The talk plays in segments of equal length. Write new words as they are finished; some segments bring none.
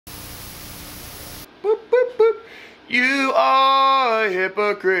You are a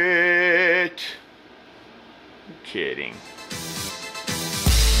hypocrite. I'm kidding.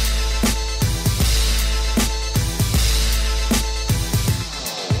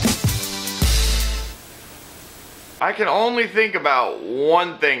 I can only think about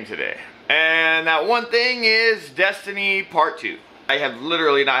one thing today. And that one thing is Destiny Part 2. I have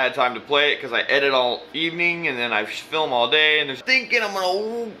literally not had time to play it because I edit all evening and then I film all day, and there's thinking I'm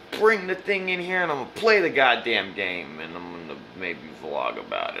gonna bring the thing in here and I'm gonna play the goddamn game and I'm gonna maybe vlog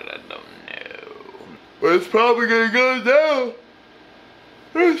about it. I don't know. But it's probably gonna go down.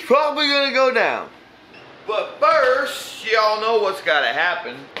 It's probably gonna go down. But first, y'all know what's gotta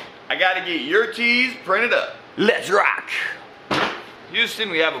happen. I gotta get your tees printed up. Let's rock. Houston,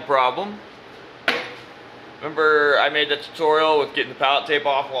 we have a problem. Remember I made that tutorial with getting the pallet tape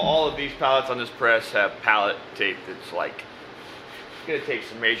off? Well, all of these pallets on this press have pallet tape that's like, it's gonna take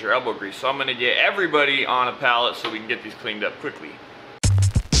some major elbow grease. So I'm gonna get everybody on a pallet so we can get these cleaned up quickly.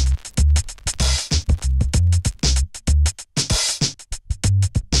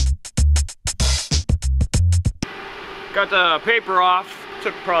 Got the paper off.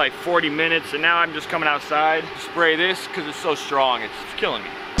 Took probably 40 minutes, and now I'm just coming outside to spray this because it's so strong. It's killing me.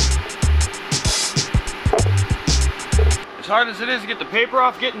 As hard as it is to get the paper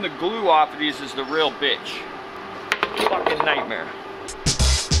off, getting the glue off of these is the real bitch. Fucking nightmare.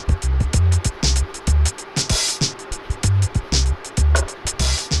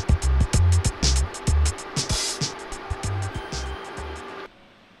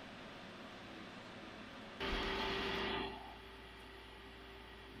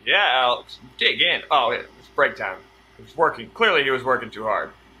 Yeah, Alex, dig in. Oh, it was break time. It was working. Clearly, he was working too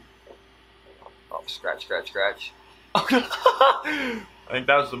hard. Oh, scratch, scratch, scratch. I think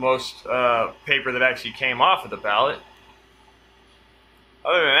that was the most paper that actually came off of the pallet.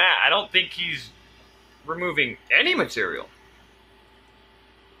 Other than that, I don't think he's removing any material.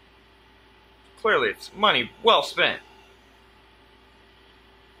 Clearly, it's money well spent.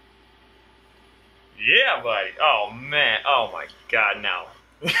 Yeah, buddy. Oh, man. Oh, my God, now.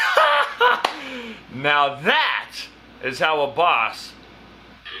 Now that is how a boss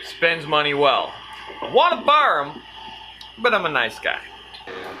spends money well. I want to bar him, but I'm a nice guy.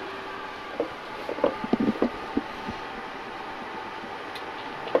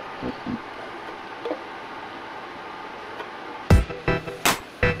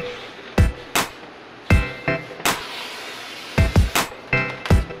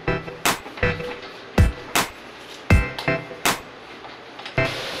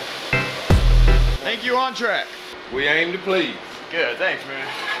 Think you on track? We aim to please. Good, thanks, man.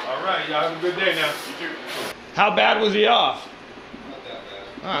 All right, y'all have a good day now. You too. How bad was he off? Not that bad.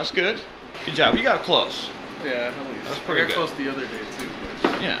 Oh, that's good. Good job. You got close. Yeah, at least. That's pretty good. I got close the other day too.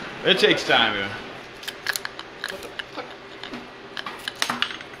 But... Yeah, it takes time, man.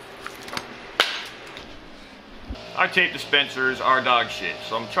 Our tape dispensers are dog shit,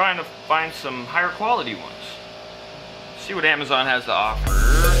 so I'm trying to find some higher quality ones. See what Amazon has to offer.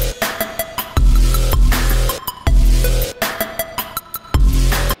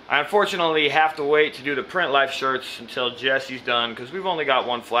 I unfortunately have to wait to do the print life shirts until Jesse's done because we've only got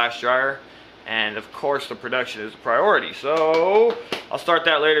one flash dryer, and of course the production is a priority. So I'll start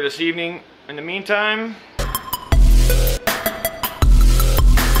that later this evening. In the meantime,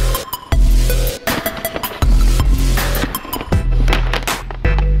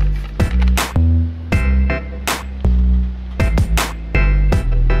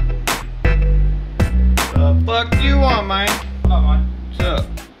 the fuck do you want, man? What up, man? What's up?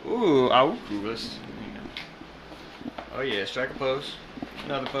 Ooh, let's. Oh yeah, strike a pose.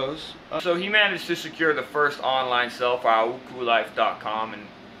 Another pose. So he managed to secure the first online sell for aokulife.com, and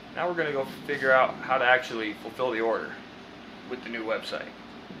now we're gonna go figure out how to actually fulfill the order with the new website.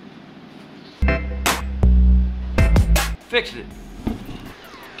 Fixed it.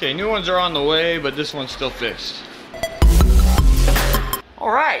 Okay, new ones are on the way, but this one's still fixed.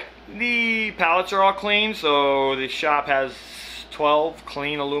 Alright, the pallets are all clean, so the shop has 12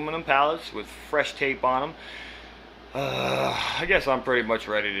 clean aluminum pallets with fresh tape on them. I guess I'm pretty much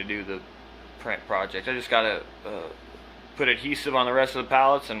ready to do the print project. I just gotta put adhesive on the rest of the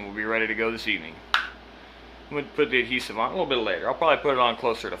pallets and we'll be ready to go this evening. I'm gonna put the adhesive on a little bit later. I'll probably put it on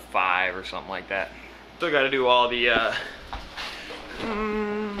closer to 5 or something like that. Still gotta do all the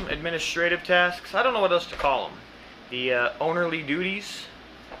administrative tasks. I don't know what else to call them. The ownerly duties.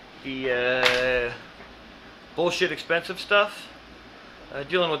 The bullshit expensive stuff.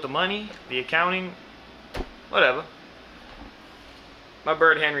 Dealing with the money, the accounting, whatever. My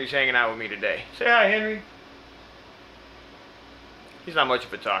bird Henry's hanging out with me today. Say hi, Henry. He's not much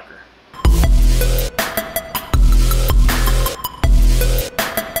of a talker.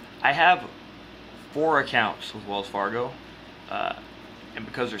 I have 4 accounts with Wells Fargo, and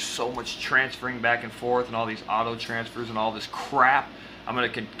because there's so much transferring back and forth and all these auto transfers and all this crap, I'm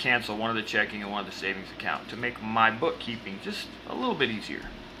going to cancel one of the checking and one of the savings account to make my bookkeeping just a little bit easier.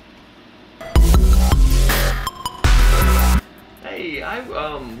 Hey, I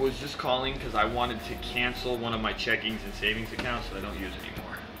was just calling because I wanted to cancel one of my checkings and savings accounts that I don't use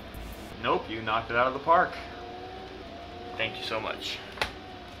anymore. Nope, you knocked it out of the park. Thank you so much.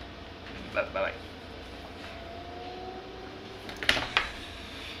 Bye-bye.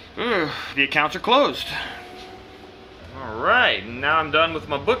 The accounts are closed. Alright, now I'm done with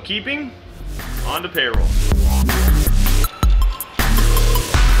my bookkeeping. On to payroll.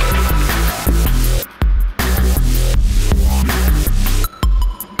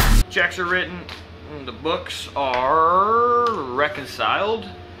 Checks are written, the books are reconciled.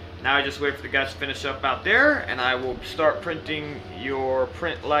 Now I just wait for the guys to finish up out there, and I will start printing your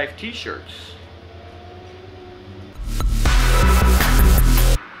Print Life t-shirts.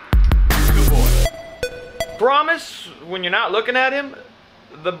 Good boy. Promise, when you're not looking at him,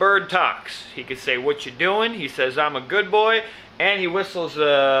 the bird talks. He can say, "What you doing?" He says, "I'm a good boy," and he whistles,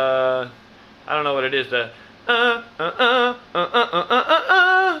 I don't know what it is, the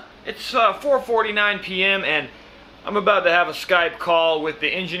It's 4:49 p.m. and I'm about to have a Skype call with the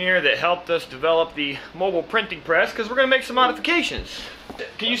engineer that helped us develop the mobile printing press because we're going to make some modifications.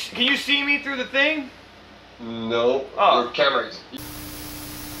 Can you see me through the thing? No. Oh. Your camera's.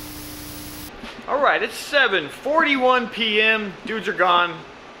 Alright, it's 7:41 p.m. Dudes are gone.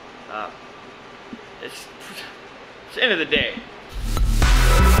 It's the end of the day.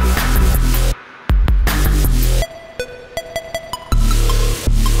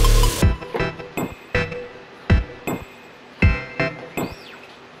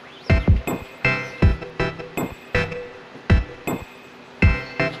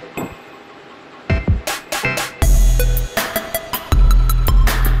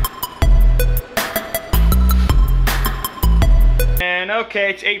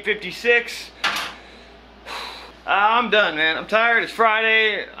 Okay, it's 8:56. I'm done, man. I'm tired. It's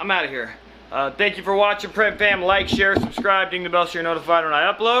Friday. I'm out of here. Thank you for watching, Print Fam. Like, share, subscribe, ding the bell so you're notified when I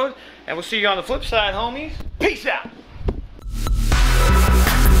upload. And we'll see you on the flip side, homies. Peace out.